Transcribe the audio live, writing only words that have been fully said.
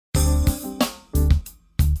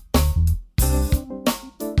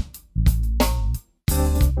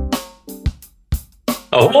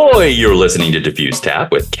Ahoy! You're listening to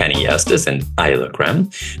DiffuseTap with Kenny Estes and Isla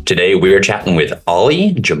Krem. Today we're chatting with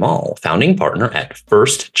Ali Jamal, founding partner at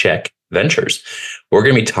First Check Ventures. We're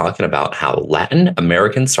going to be talking about how Latin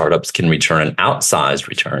American startups can return an outsized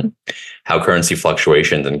return, how currency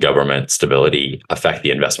fluctuations and government stability affect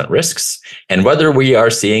the investment risks, and whether we are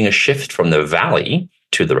seeing a shift from the valley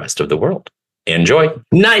to the rest of the world. Enjoy.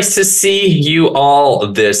 Nice to see you all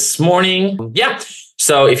this morning. Yeah.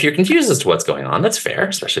 So if you're confused as to what's going on, that's fair,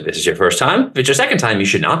 especially if this is your first time. If it's your second time, you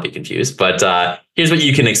should not be confused. But here's what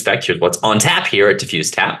you can expect. Here's what's on tap here at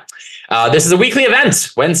DiffuseTap. This is a weekly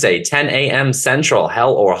event, Wednesday, 10 a.m. Central,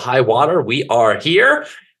 hell or high water. We are here.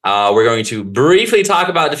 We're going to briefly talk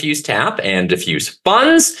about DiffuseTap and Diffuse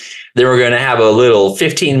Funds. Then we're going to have a little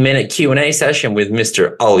 15-minute Q&A session with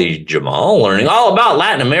Mr. Ali Jamal, learning all about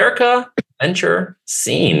Latin America venture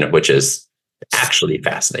scene, which is actually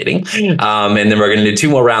fascinating. And then we're going to do 2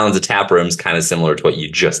 more rounds of tap rooms, kind of similar to what you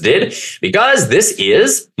just did, because this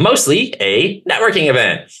is mostly a networking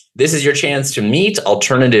event. This is your chance to meet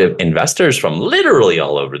alternative investors from literally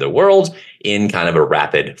all over the world in kind of a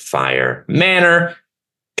rapid fire manner,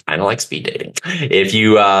 kind of like speed dating. If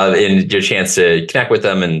you in your chance to connect with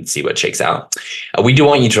them and see what shakes out. We do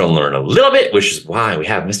want you to learn a little bit, which is why we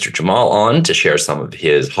have Mr. Jamal on to share some of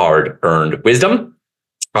his hard-earned wisdom.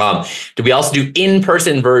 We also do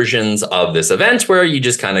in-person versions of this event where you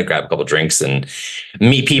just kind of grab a couple drinks and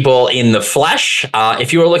meet people in the flesh.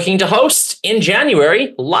 If you are looking to host in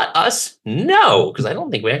January, let us know, because I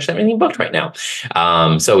don't think we actually have anything booked right now.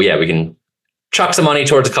 So yeah, we can chuck some money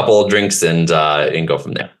towards a couple of drinks and go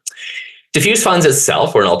from there. Diffuse Funds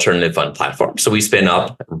itself, we're an alternative fund platform. So we spin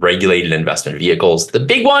up regulated investment vehicles. The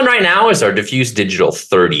big one right now is our Diffuse Digital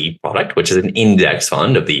 30 product, which is an index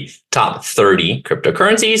fund of the top 30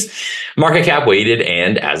 cryptocurrencies, market cap weighted,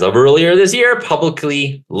 and as of earlier this year,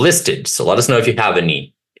 publicly listed. So let us know if you have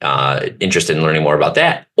any interest in learning more about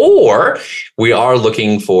that. Or we are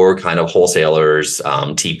looking for kind of wholesalers,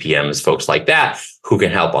 TPMs, folks like that, who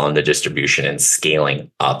can help on the distribution and scaling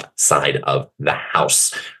up side of the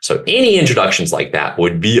house. So any introductions like that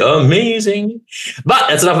would be amazing. But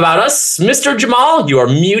that's enough about us. Mr. Jamal, you are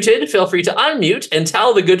muted. Feel free to unmute and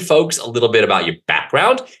tell the good folks a little bit about your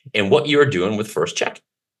background and what you're doing with First Check.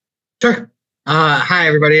 Sure. Hi,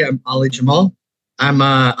 everybody. I'm Ali Jamal. I'm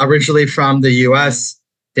originally from the U.S.,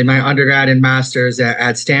 did my undergrad and master's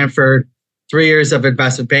at Stanford, 3 years of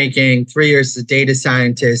investment banking, 3 years as a data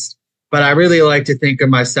scientist. But I really like to think of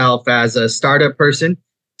myself as a startup person.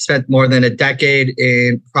 Spent more than a decade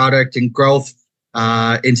in product and growth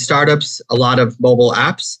in startups, a lot of mobile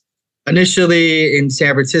apps. Initially in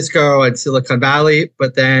San Francisco and Silicon Valley,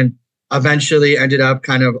 but then eventually ended up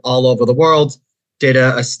kind of all over the world. Did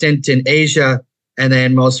a stint in Asia. And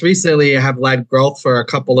then most recently, I have led growth for a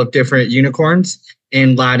couple of different unicorns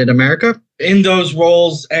in Latin America. In those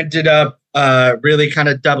roles, ended up really kind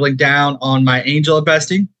of doubling down on my angel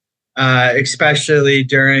investing, especially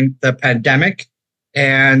during the pandemic,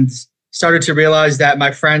 and started to realize that my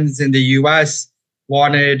friends in the US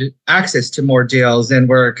wanted access to more deals and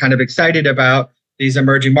were kind of excited about these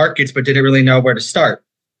emerging markets, but didn't really know where to start.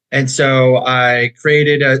 And so I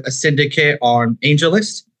created a syndicate on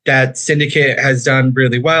AngelList. That syndicate has done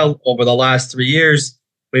really well over the last 3 years.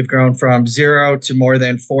 We've grown from 0 to more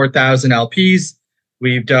than 4,000 LPs.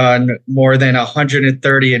 We've done more than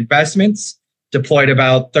 130 investments, deployed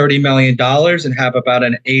about $30 million and have about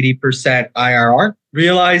an 80% IRR.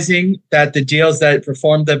 Realizing that the deals that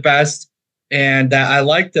performed the best and that I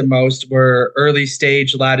liked the most were early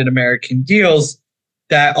stage Latin American deals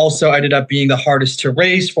that also ended up being the hardest to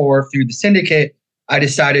raise for through the syndicate. I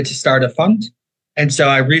decided to start a fund. And so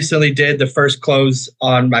I recently did the first close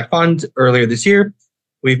on my fund earlier this year.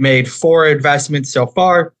 We've made 4 investments so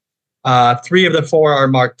far. 3 of the 4 are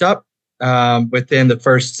marked up within the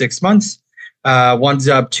first 6 months. One's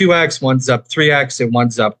up 2x, one's up 3x, and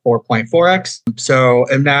one's up 4.4x. So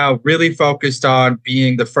I'm now really focused on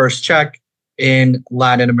being the first check in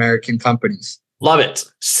Latin American companies. Love it.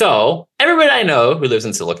 So everybody I know who lives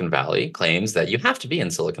in Silicon Valley claims that you have to be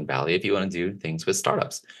in Silicon Valley if you want to do things with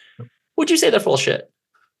startups. Would you say they're full of shit?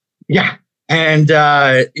 Yeah. And,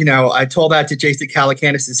 I told that to Jason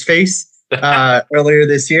Calacanis' face earlier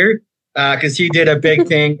this year because he did a big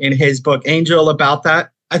thing in his book, Angel, about that.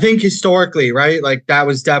 I think historically, right, like that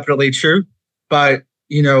was definitely true. But,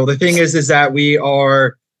 the thing is that we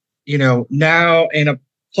are, now in a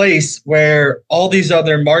place where all these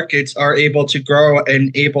other markets are able to grow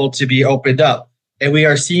and able to be opened up. And we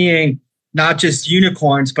are seeing not just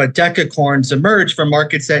unicorns, but decacorns emerge from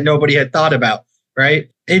markets that nobody had thought about, right?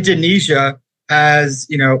 Indonesia has,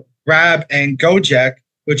 Grab and Gojek,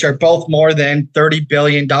 which are both more than $30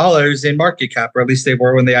 billion in market cap, or at least they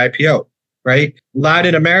were when they IPO, right?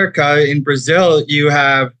 Latin America, in Brazil, you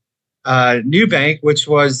have Nubank, which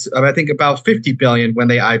was, I think, about 50 billion when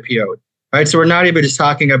they IPO'd, right? So we're not even just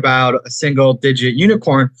talking about a single digit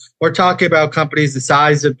unicorn. We're talking about companies the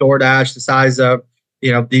size of DoorDash, the size of,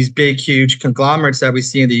 these big, huge conglomerates that we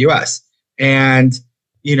see in the US. And,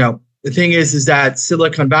 the thing is that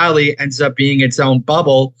Silicon Valley ends up being its own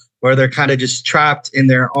bubble where they're kind of just trapped in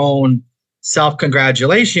their own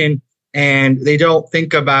self-congratulation, and they don't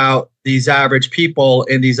think about these average people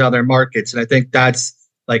in these other markets. And I think that's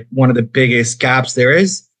like one of the biggest gaps there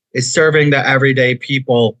is serving the everyday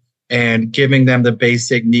people and giving them the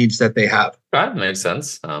basic needs that they have. That makes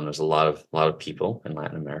sense. There's a lot of people in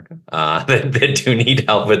Latin America that do need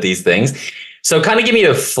help with these things. So kind of give me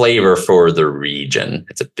a flavor for the region.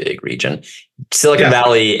 It's a big region. Silicon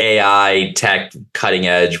Valley, AI, tech, cutting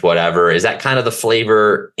edge, whatever. Is that kind of the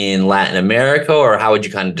flavor in Latin America, or how would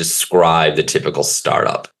you kind of describe the typical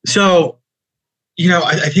startup? So,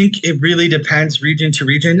 I think it really depends region to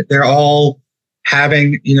region. They're all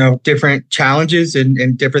having, different challenges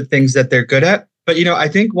and different things that they're good at. But, I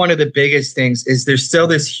think one of the biggest things is there's still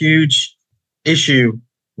this huge issue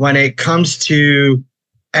when it comes to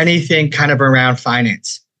anything kind of around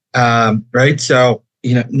finance, right? So,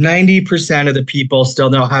 90% of the people still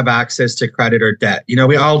don't have access to credit or debt.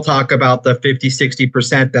 We all talk about the 50,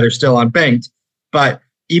 60% that are still unbanked. But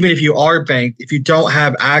even if you are banked, if you don't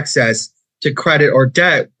have access to credit or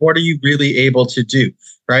debt, what are you really able to do,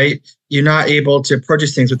 right? You're not able to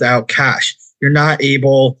purchase things without cash. You're not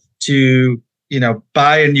able to,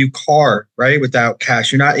 buy a new car, right, without cash.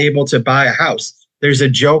 You're not able to buy a house. There's a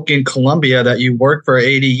joke in Colombia that you work for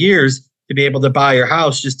 80 years to be able to buy your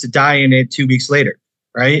house just to die in it 2 weeks later,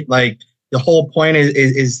 right? Like the whole point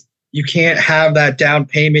is you can't have that down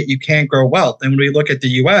payment. You can't grow wealth. And when we look at the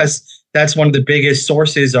US, that's one of the biggest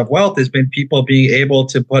sources of wealth has been people being able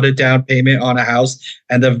to put a down payment on a house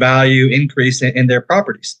and the value increase in their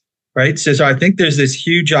properties, right? So I think there's this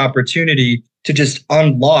huge opportunity to just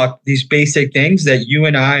unlock these basic things that you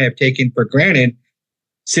and I have taken for granted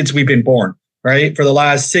since we've been born, right? For the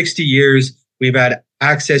last 60 years, we've had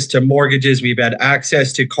access to mortgages. We've had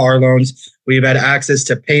access to car loans. We've had access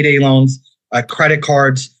to payday loans, credit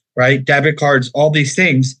cards, right? Debit cards, all these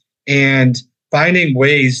things. And finding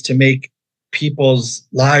ways to make people's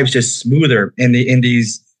lives just smoother in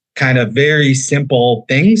these kind of very simple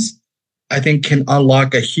things, I think can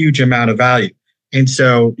unlock a huge amount of value. And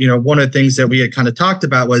so, one of the things that we had kind of talked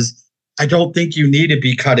about was, I don't think you need to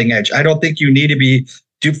be cutting edge. I don't think you need to be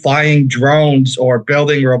flying drones or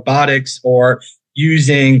building robotics or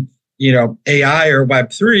using, AI or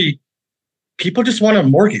Web3. People just want a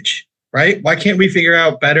mortgage, right? Why can't we figure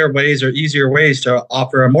out better ways or easier ways to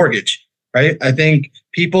offer a mortgage, right? I think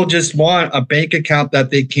people just want a bank account that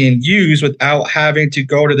they can use without having to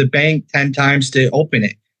go to the bank 10 times to open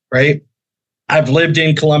it, right? I've lived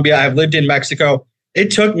in Colombia. I've lived in Mexico. It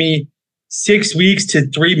took me 6 weeks to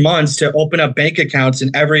 3 months to open up bank accounts in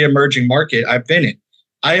every emerging market I've been in.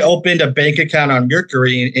 I opened a bank account on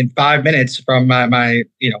Mercury in 5 minutes from my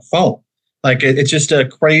phone. Like it's just a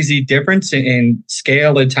crazy difference in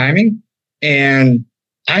scale and timing. And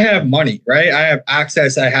I have money, right? I have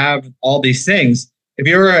access. I have all these things. If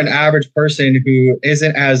you're an average person who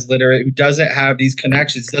isn't as literate, who doesn't have these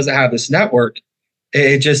connections, doesn't have this network,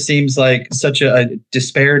 it just seems like such a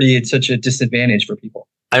disparity. It's such a disadvantage for people.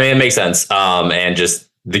 I mean, it makes sense. And just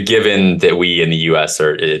the given that we in the US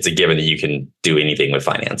it's a given that you can do anything with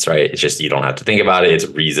finance, right? It's just, you don't have to think about it. It's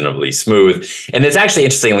reasonably smooth. And it's actually,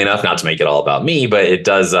 interestingly enough, not to make it all about me, but it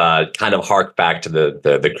does kind of hark back to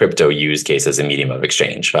the crypto use case as a medium of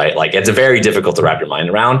exchange, right? Like it's very difficult to wrap your mind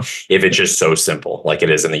around if it's just so simple like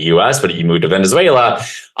it is in the US, but if you move to Venezuela,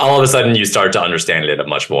 all of a sudden you start to understand it at a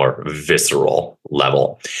much more visceral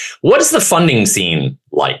level. What is the funding scene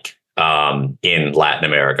like in Latin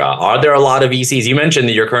America? Are there a lot of VCs? You mentioned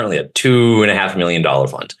that you're currently a $2.5 million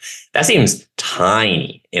fund. That seems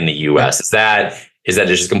tiny in the US. Is that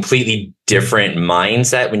just a completely different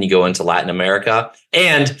mindset when you go into Latin America?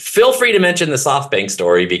 And feel free to mention the SoftBank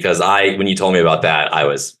story, because when you told me about that, I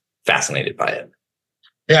was fascinated by it.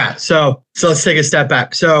 Yeah. So let's take a step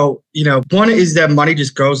back. So, one is that money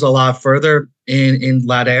just goes a lot further in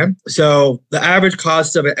LatAm. So the average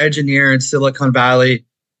cost of an engineer in Silicon Valley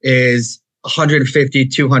is 150,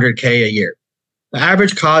 200K a year. The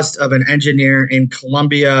average cost of an engineer in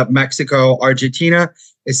Colombia, Mexico, Argentina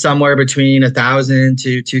is somewhere between $1,000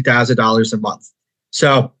 to $2,000 a month.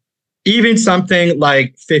 So even something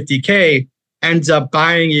like 50K ends up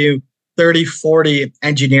buying you 30, 40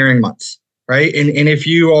 engineering months, right? And if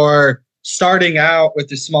you are starting out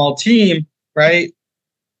with a small team, right?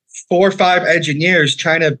 4 or 5 engineers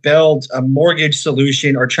trying to build a mortgage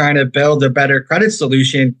solution or trying to build a better credit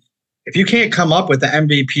solution. If you can't come up with the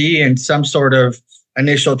MVP and some sort of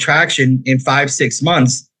initial traction in 5-6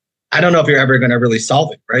 months, I don't know if you're ever going to really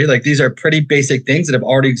solve it, right? Like these are pretty basic things that have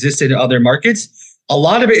already existed in other markets. A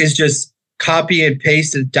lot of it is just copy and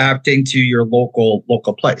paste, adapting to your local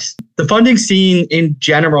place. The funding scene in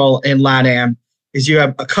general in LatAm is you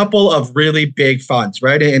have a couple of really big funds,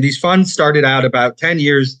 right? And these funds started out about 10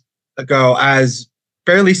 years ago as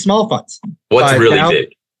fairly small funds. What's really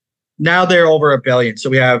big? Now they're over $1 billion. So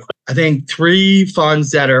we have, I think, 3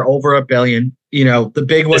 funds that are over $1 billion. You know, the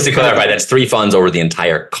big one. Just to clarify, that's 3 funds over the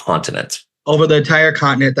entire continent. Over the entire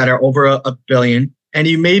continent that are over $1 billion. And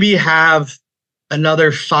you maybe have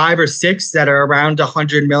another 5 or 6 that are around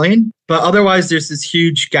 100 million. But otherwise, there's this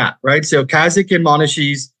huge gap, right? So Kazakh and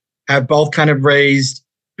Monashees have both kind of raised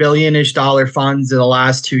billion-ish dollar funds in the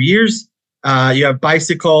last 2 years. You have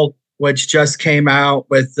Bicycle, which just came out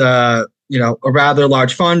with a rather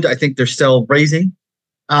large fund. I think they're still raising.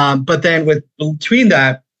 But then between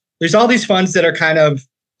that, there's all these funds that are kind of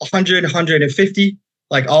 100, 150,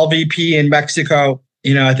 like All VP in Mexico,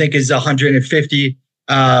 I think is 150.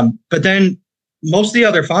 But then most of the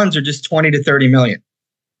other funds are just 20 to 30 million.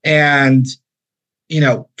 And,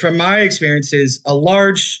 from my experiences, a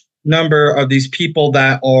large number of these people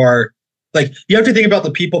that are like, you have to think about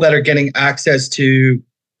the people that are getting access to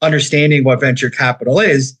understanding what venture capital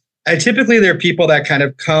is. And typically they're people that kind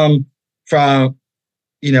of come from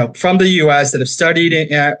the US that have studied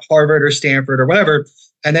at Harvard or Stanford or whatever.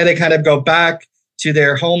 And then they kind of go back to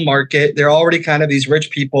their home market. They're already kind of these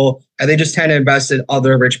rich people, and they just tend to invest in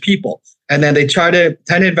other rich people. And then they tend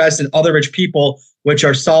to invest in other rich people, which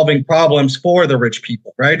are solving problems for the rich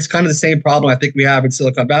people, right? It's kind of the same problem I think we have in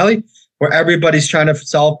Silicon Valley, where everybody's trying to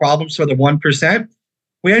solve problems for the 1%.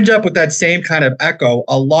 We end up with that same kind of echo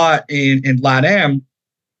a lot in LatAm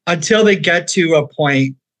until they get to a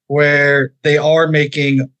point where they are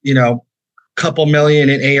making, a couple million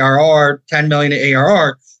in ARR, 10 million in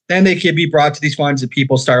ARR, then they can be brought to these funds and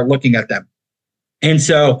people start looking at them. And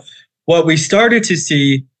so what we started to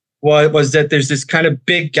see was that there's this kind of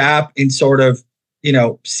big gap in sort of,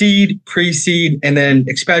 seed, pre-seed, and then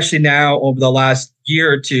especially now over the last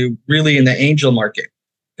year or two, really in the angel market.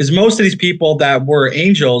 Because most of these people that were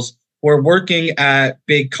angels were working at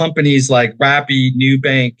big companies like Rappi,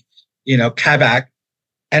 Nubank, Kavak.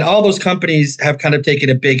 And all those companies have kind of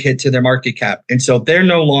taken a big hit to their market cap. And so they're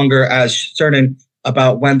no longer as certain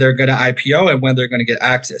about when they're going to IPO and when they're going to get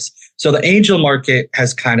access. So the angel market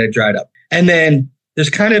has kind of dried up. And then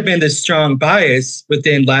there's kind of been this strong bias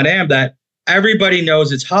within LatAm that everybody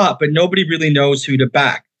knows it's hot, but nobody really knows who to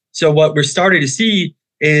back. So what we're starting to see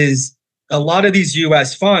is a lot of these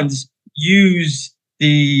US funds use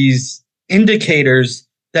these indicators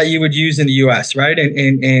that you would use in the US, right?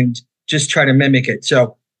 And just try to mimic it.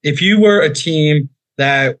 So if you were a team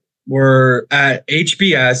that were at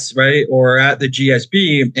HBS, right, or at the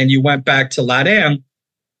GSB, and you went back to LatAm,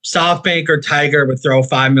 SoftBank or Tiger would throw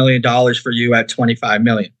 $5 million for you at $25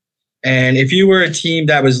 million. And if you were a team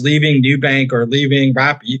that was leaving Nubank or leaving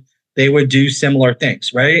Rappi, they would do similar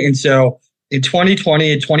things, right? And so in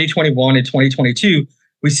 2020, and 2021, and 2022,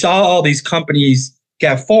 we saw all these companies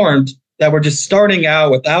get formed that were just starting out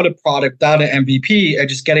without a product, without an MVP, and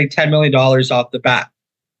just getting $10 million off the bat.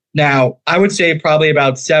 Now, I would say probably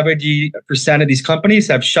about 70% of these companies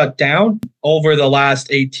have shut down over the last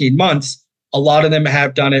 18 months. A lot of them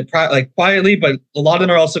have done it quietly, but a lot of them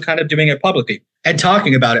are also kind of doing it publicly and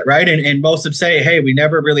talking about it, right? And most of them say, hey, we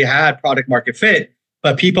never really had product market fit,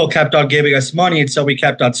 but people kept on giving us money, and so we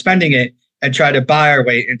kept on spending it and try to buy our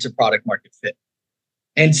way into product market fit.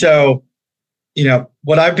 And so,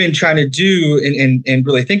 what I've been trying to do and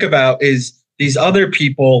really think about is these other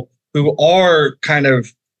people who are kind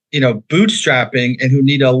of bootstrapping and who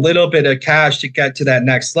need a little bit of cash to get to that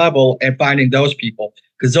next level, and finding those people,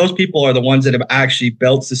 because those people are the ones that have actually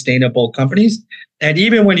built sustainable companies. And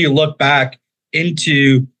even when you look back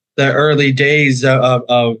into the early days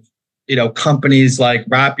of companies like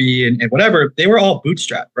Rappi and whatever, they were all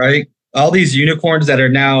bootstrapped, right? All these unicorns that are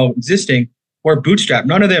now existing were bootstrapped.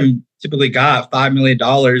 None of them typically got $5 million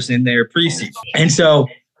in their pre-seed. And so,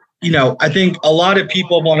 I think a lot of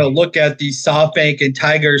people want to look at these SoftBank and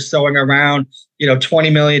Tigers throwing around,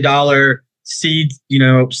 $20 million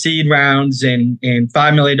seed rounds and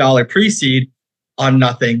 $5 million pre-seed on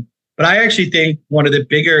nothing. But I actually think one of the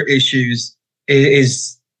bigger issues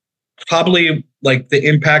is probably like the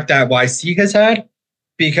impact that YC has had,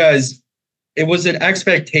 because it was an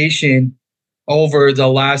expectation over the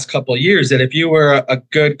last couple of years that if you were a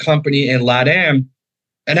good company in LatAm,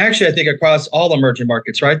 and actually I think across all emerging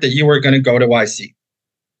markets, right, that you were going to go to YC.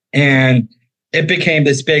 And it became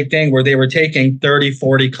this big thing where they were taking 30,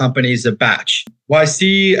 40 companies a batch.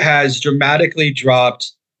 YC has dramatically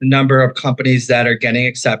dropped the number of companies that are getting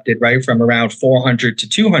accepted, right, from around 400 to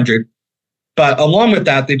 200. But along with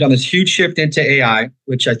that, they've done this huge shift into AI,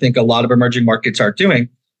 which I think a lot of emerging markets are doing.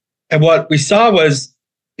 And what we saw was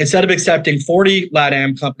instead of accepting 40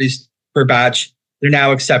 LatAm companies per batch, they're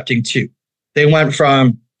now accepting 2. They went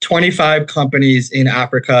from 25 companies in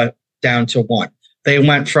Africa down to 1. They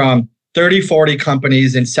went from 30, 40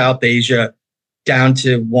 companies in South Asia down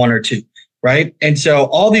to 1 or 2, right? And so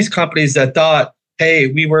all these companies that thought, hey,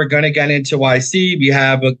 we were going to get into YC, we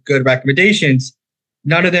have a good recommendations,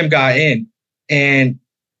 none of them got in. And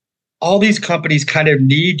all these companies kind of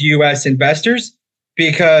need US investors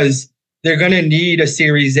because they're going to need a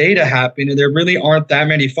Series A to happen. And there really aren't that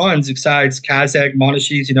many funds besides Kazakh,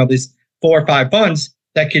 Monashees, these 4 or 5 funds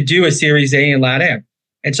that could do a Series A in LatAm.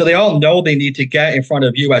 And so they all know they need to get in front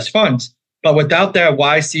of US funds. But without that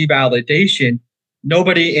YC validation,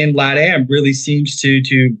 nobody in LatAm really seems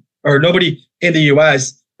or nobody in the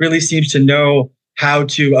US really seems to know how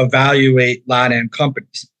to evaluate LatAm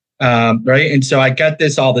companies. Right. And so I get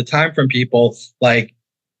this all the time from people like,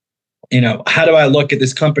 how do I look at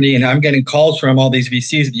this company? And I'm getting calls from all these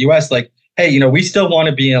VCs in the US like, hey, we still want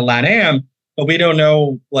to be in LatAm, but we don't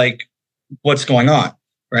know like what's going on.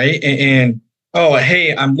 Right. And oh,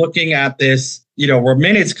 hey, I'm looking at this,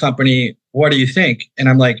 remittance company. What do you think? And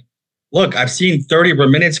I'm like, look, I've seen 30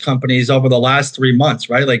 remittance companies over the last 3 months,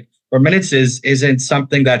 right? Like remittances isn't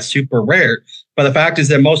something that's super rare. But the fact is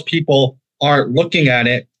that most people aren't looking at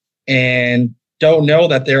it and don't know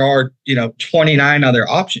that there are, 29 other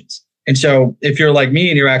options. And so if you're like me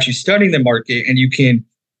and you're actually studying the market and you can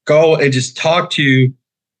go and just talk to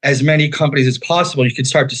as many companies as possible, you can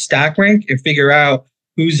start to stack rank and figure out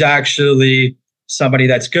who's actually somebody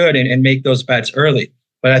that's good and make those bets early.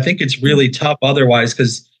 But I think it's really tough otherwise,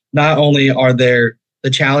 because not only are there the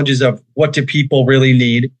challenges of what do people really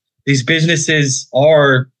need, these businesses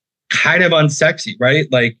are kind of unsexy, right?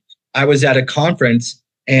 Like I was at a conference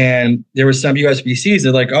and there were some US VCs that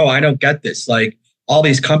are like, oh, I don't get this. Like all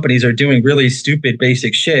these companies are doing really stupid,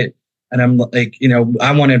 basic shit. And I'm like,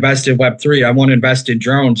 I want to invest in Web3. I want to invest in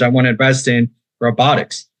drones. I want to invest in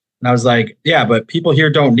robotics. And I was like, yeah, but people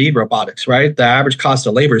here don't need robotics, right? The average cost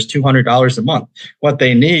of labor is $200 a month. What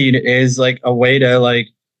they need is like a way to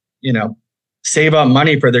save up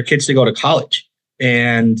money for their kids to go to college.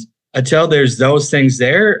 And until there's those things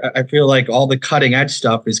there, I feel like all the cutting edge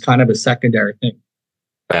stuff is kind of a secondary thing.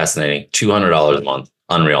 Fascinating. $200 a month.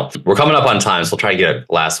 Unreal. We're coming up on time, so we'll try to get a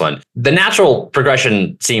last one. The natural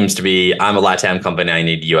progression seems to be, I'm a LatAm company, I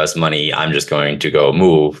need US money. I'm just going to go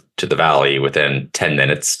move to the Valley within 10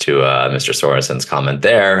 minutes to Mr. Sorensen's comment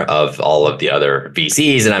there of all of the other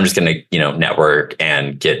VCs. And I'm just going to, network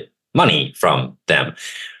and get money from them.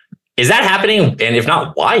 Is that happening? And if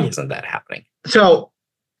not, why isn't that happening? So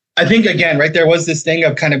I think, again, right, there was this thing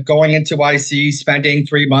of kind of going into YC, spending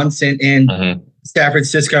 3 months in San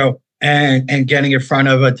Francisco, and getting in front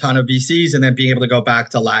of a ton of VCs and then being able to go back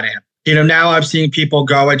to LatAm. Now I've seen people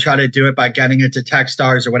go and try to do it by getting into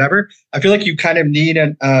Techstars or whatever. I feel like you kind of need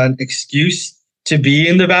an excuse to be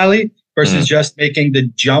in the Valley versus just making the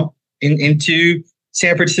jump into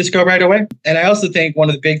San Francisco right away. And I also think one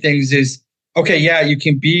of the big things is, okay, yeah, you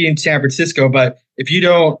can be in San Francisco, but if you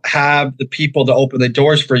don't have the people to open the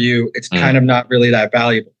doors for you, it's kind of not really that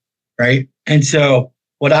valuable, right? And so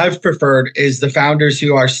what I've preferred is the founders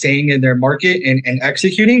who are staying in their market and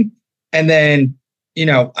executing. And then,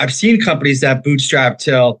 I've seen companies that bootstrap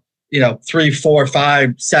till, 3, 4,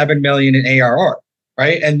 5, 7 million in ARR,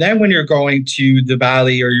 right? And then when you're going to the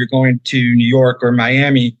Valley or you're going to New York or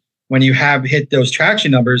Miami, when you have hit those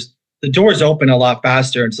traction numbers, the doors open a lot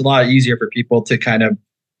faster. It's a lot easier for people to kind of,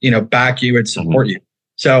 back you and support you.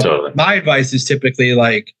 So my advice is typically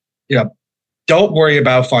like, don't worry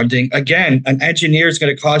about funding. Again, an engineer is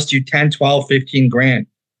going to cost you 10, 12, 15 grand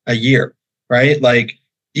a year, right? Like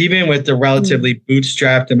even with the relatively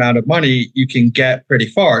bootstrapped amount of money, you can get pretty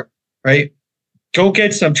far, right? Go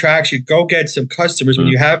get some traction, go get some customers. When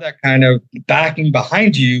you have that kind of backing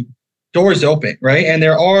behind you, doors open, right? And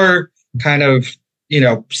there are kind of,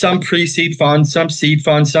 some pre-seed funds, some seed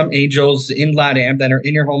funds, some angels in LatAm that are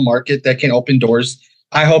in your home market that can open doors.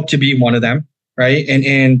 I hope to be one of them, right?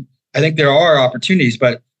 And I think there are opportunities,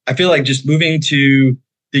 but I feel like just moving to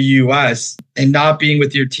the US and not being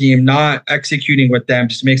with your team, not executing with them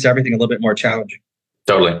just makes everything a little bit more challenging.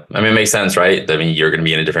 Totally. I mean, it makes sense, right? I mean, you're going to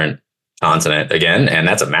be in a different continent again. And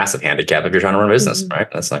that's a massive handicap if you're trying to run a business, right?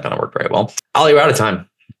 That's not going to work very well. Ollie, we're out of time.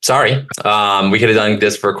 Sorry. We could have done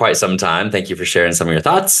this for quite some time. Thank you for sharing some of your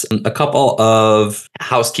thoughts. A couple of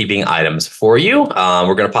housekeeping items for you.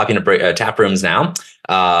 We're going to pop into tap rooms now.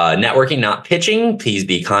 Networking, not pitching. Please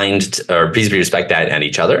be kind or please respect that and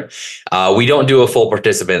each other. We don't do a full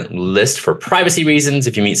participant list for privacy reasons.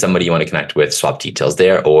 If you meet somebody you want to connect with, swap details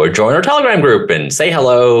there or join our Telegram group and say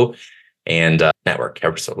hello and network.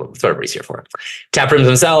 That's what everybody's here for. Tap rooms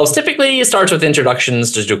themselves typically starts with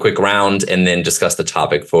introductions, just do a quick round and then discuss the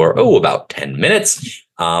topic for, about 10 minutes.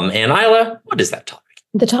 And Isla, what is that topic?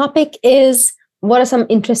 The topic is, what are some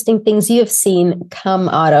interesting things you have seen come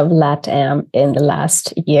out of LatAm in the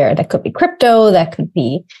last year? That could be crypto, that could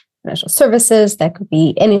be financial services, that could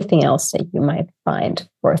be anything else that you might find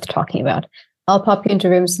worth talking about. I'll pop you into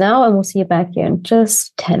rooms now and we'll see you back here in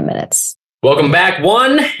just 10 minutes. Welcome back,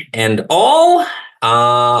 one and all.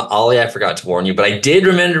 Ollie, I forgot to warn you, but I did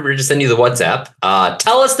remember to send you the WhatsApp.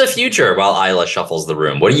 Tell us the future while Isla shuffles the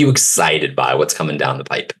room. What are you excited by? What's coming down the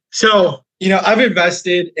pipe? So, I've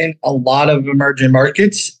invested in a lot of emerging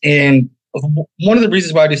markets. And one of the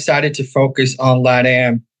reasons why I decided to focus on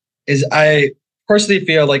LatAm is I personally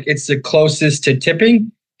feel like it's the closest to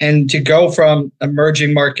tipping and to go from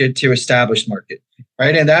emerging market to established market,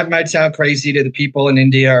 right? And that might sound crazy to the people in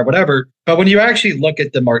India or whatever, but when you actually look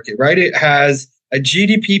at the market, right, it has a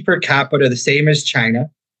GDP per capita the same as China.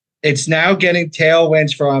 It's now getting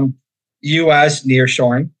tailwinds from US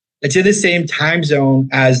nearshoring. It's in the same time zone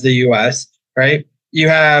as the US, right? You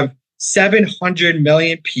have 700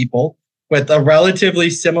 million people with a relatively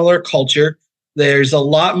similar culture. There's a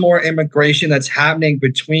lot more immigration that's happening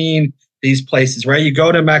between these places, right? You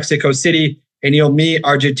go to Mexico City and you'll meet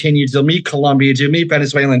Argentinians, you'll meet Colombians, you'll meet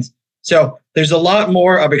Venezuelans. So there's a lot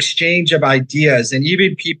more of exchange of ideas and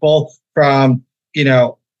even people from,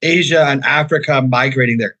 Asia and Africa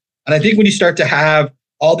migrating there. And I think when you start to have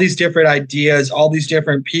all these different ideas, all these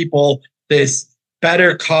different people, this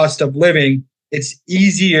better cost of living, it's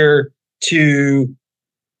easier to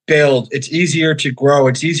build. It's easier to grow.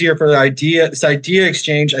 It's easier for this idea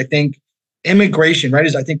exchange. I think immigration, right,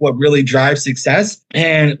 is I think what really drives success.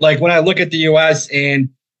 And like when I look at the US and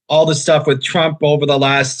all the stuff with Trump over the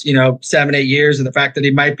last, 7-8 years and the fact that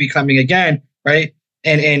he might be coming again, right?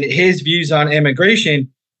 And his views on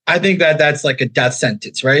immigration, I think that that's like a death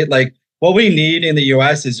sentence, right? Like what we need in the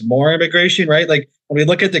US is more immigration, right? Like when we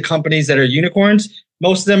look at the companies that are unicorns,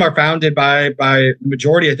 most of them are founded by the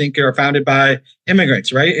majority, I think, are founded by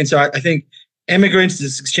immigrants, right? And so I think immigrants,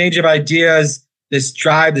 this exchange of ideas, this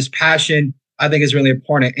drive, this passion, I think is really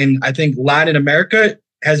important. And I think Latin America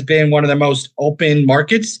has been one of the most open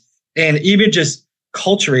markets, and even just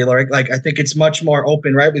culturally, like I think it's much more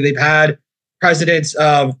open, right? They've had presidents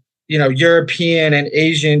of, European and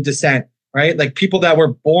Asian descent, right? Like people that were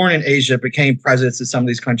born in Asia became presidents of some of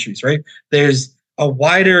these countries, right? There's a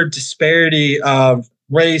wider disparity of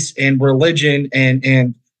race and religion.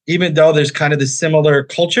 And even though there's kind of the similar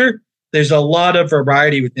culture, there's a lot of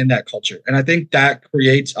variety within that culture. And I think that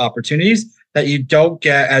creates opportunities that you don't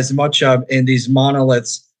get as much of in these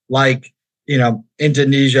monoliths like,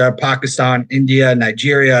 Indonesia, Pakistan, India,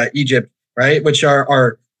 Nigeria, Egypt, right? Which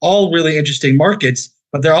are all really interesting markets,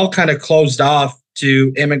 but they're all kind of closed off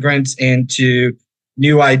to immigrants and to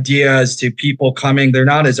new ideas, to people coming. They're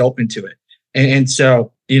not as open to it. And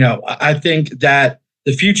so, I think that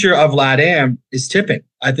the future of LatAm is tipping.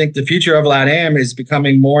 I think the future of LatAm is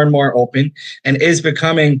becoming more and more open and is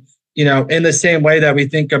becoming, in the same way that we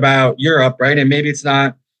think about Europe, right? And maybe it's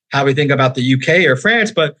not how we think about the UK or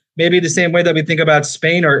France, but maybe the same way that we think about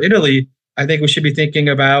Spain or Italy. I think we should be thinking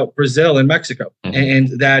about Brazil and Mexico,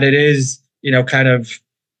 and that it is, kind of,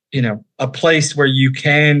 a place where you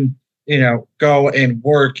can, go and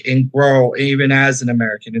work and grow even as an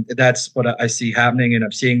American. And that's what I see happening. And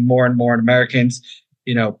I'm seeing more and more Americans,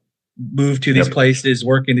 move to these places,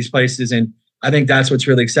 work in these places. And I think that's what's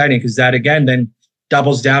really exciting, because that, again, then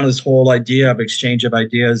doubles down this whole idea of exchange of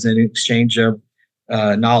ideas and exchange of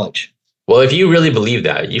knowledge. Well, if you really believe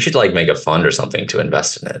that, you should make a fund or something to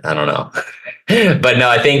invest in it. I don't know. But no,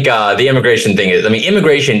 I think the immigration thing is,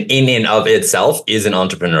 immigration in and of itself is an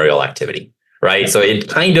entrepreneurial activity, right? So it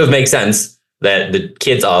kind of makes sense that the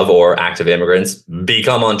kids of or active immigrants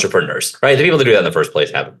become entrepreneurs, right? The people that do that in the first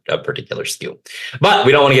place have a particular skill. But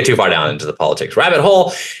we don't want to get too far down into the politics rabbit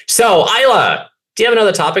hole. So Isla, do you have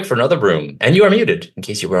another topic for another room? And you are muted, in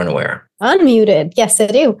case you were unaware. Unmuted. Yes, I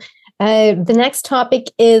do. The next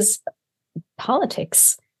topic is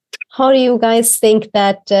politics. How do you guys think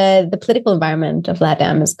that the political environment of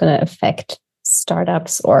LatAm is going to affect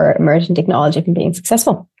startups or emerging technology from being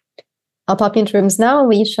successful? I'll pop you into rooms now, and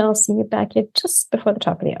we shall see you back here just before the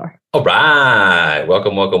top of the hour. All right.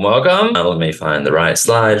 Welcome. Let me find the right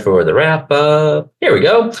slide for the wrap up. Here we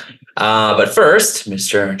go. But first,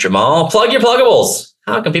 Mr. Jamal, plug your pluggables.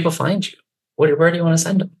 How can people find you? Where do you want to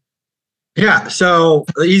send them? Yeah. So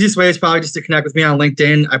the easiest way is probably just to connect with me on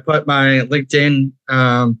LinkedIn. I put my LinkedIn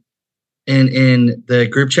in the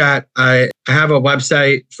group chat. I have a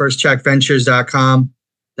website, firstcheckventures.com.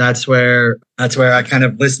 That's where I kind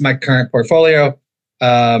of list my current portfolio.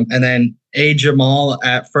 And then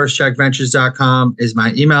ajamal@firstcheckventures.com is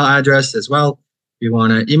my email address as well, if you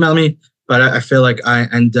want to email me. But I feel like I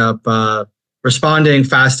end up responding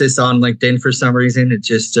fastest on LinkedIn for some reason. It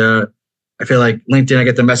just, I feel like LinkedIn, I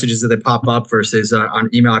get the messages that they pop up versus on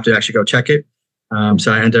email, I have to actually go check it.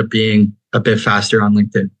 So I end up being a bit faster on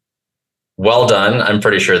LinkedIn. Well done. I'm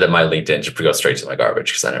pretty sure that my LinkedIn should go straight to my garbage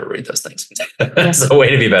because I never read those things. It's a way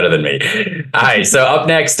to be better than me. All right. So up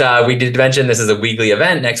next, we did mention this is a weekly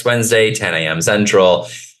event next Wednesday, 10 a.m. Central.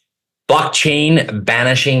 Blockchain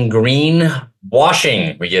banishing green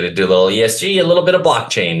washing. We get to do a little ESG, a little bit of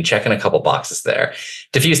blockchain, checking a couple boxes there.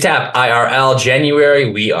 DiffuseTap IRL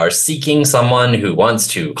January. We are seeking someone who wants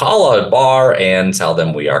to call a bar and tell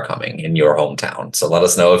them we are coming in your hometown. So let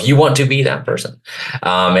us know if you want to be that person.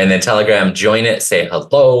 And then Telegram, join it, say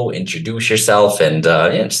hello, introduce yourself, and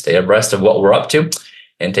stay abreast of what we're up to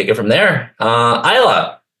and take it from there.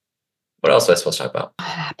 Isla, what else was I supposed to talk about?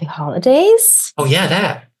 Happy holidays. Oh, yeah,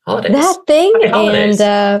 that. Holidays. That thing. Happy holidays.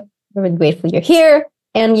 And we're grateful you're here.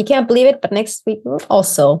 And you can't believe it, but next week we'll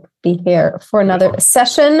also be here for another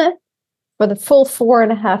session for the full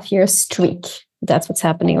 4.5-year streak. That's what's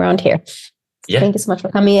happening around here. Yeah. Thank you so much for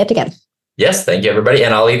coming yet again. Yes, thank you, everybody.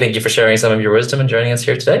 And Ali, thank you for sharing some of your wisdom and joining us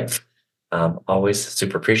here today. Always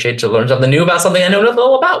super appreciate to learn something new about something I know nothing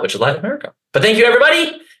about, which is Latin America. But thank you,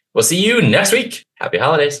 everybody. We'll see you next week. Happy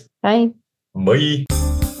holidays. Bye. Bye.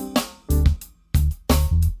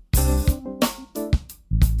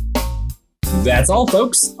 That's all,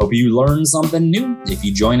 folks. Hope you learned something new. If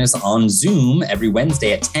you join us on Zoom every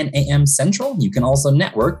Wednesday at 10 a.m. Central, you can also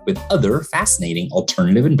network with other fascinating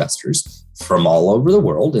alternative investors from all over the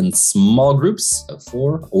world in small groups of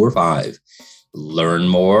 4 or 5. Learn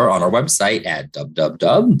more on our website at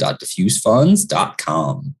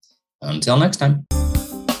www.diffusefunds.com. Until next time.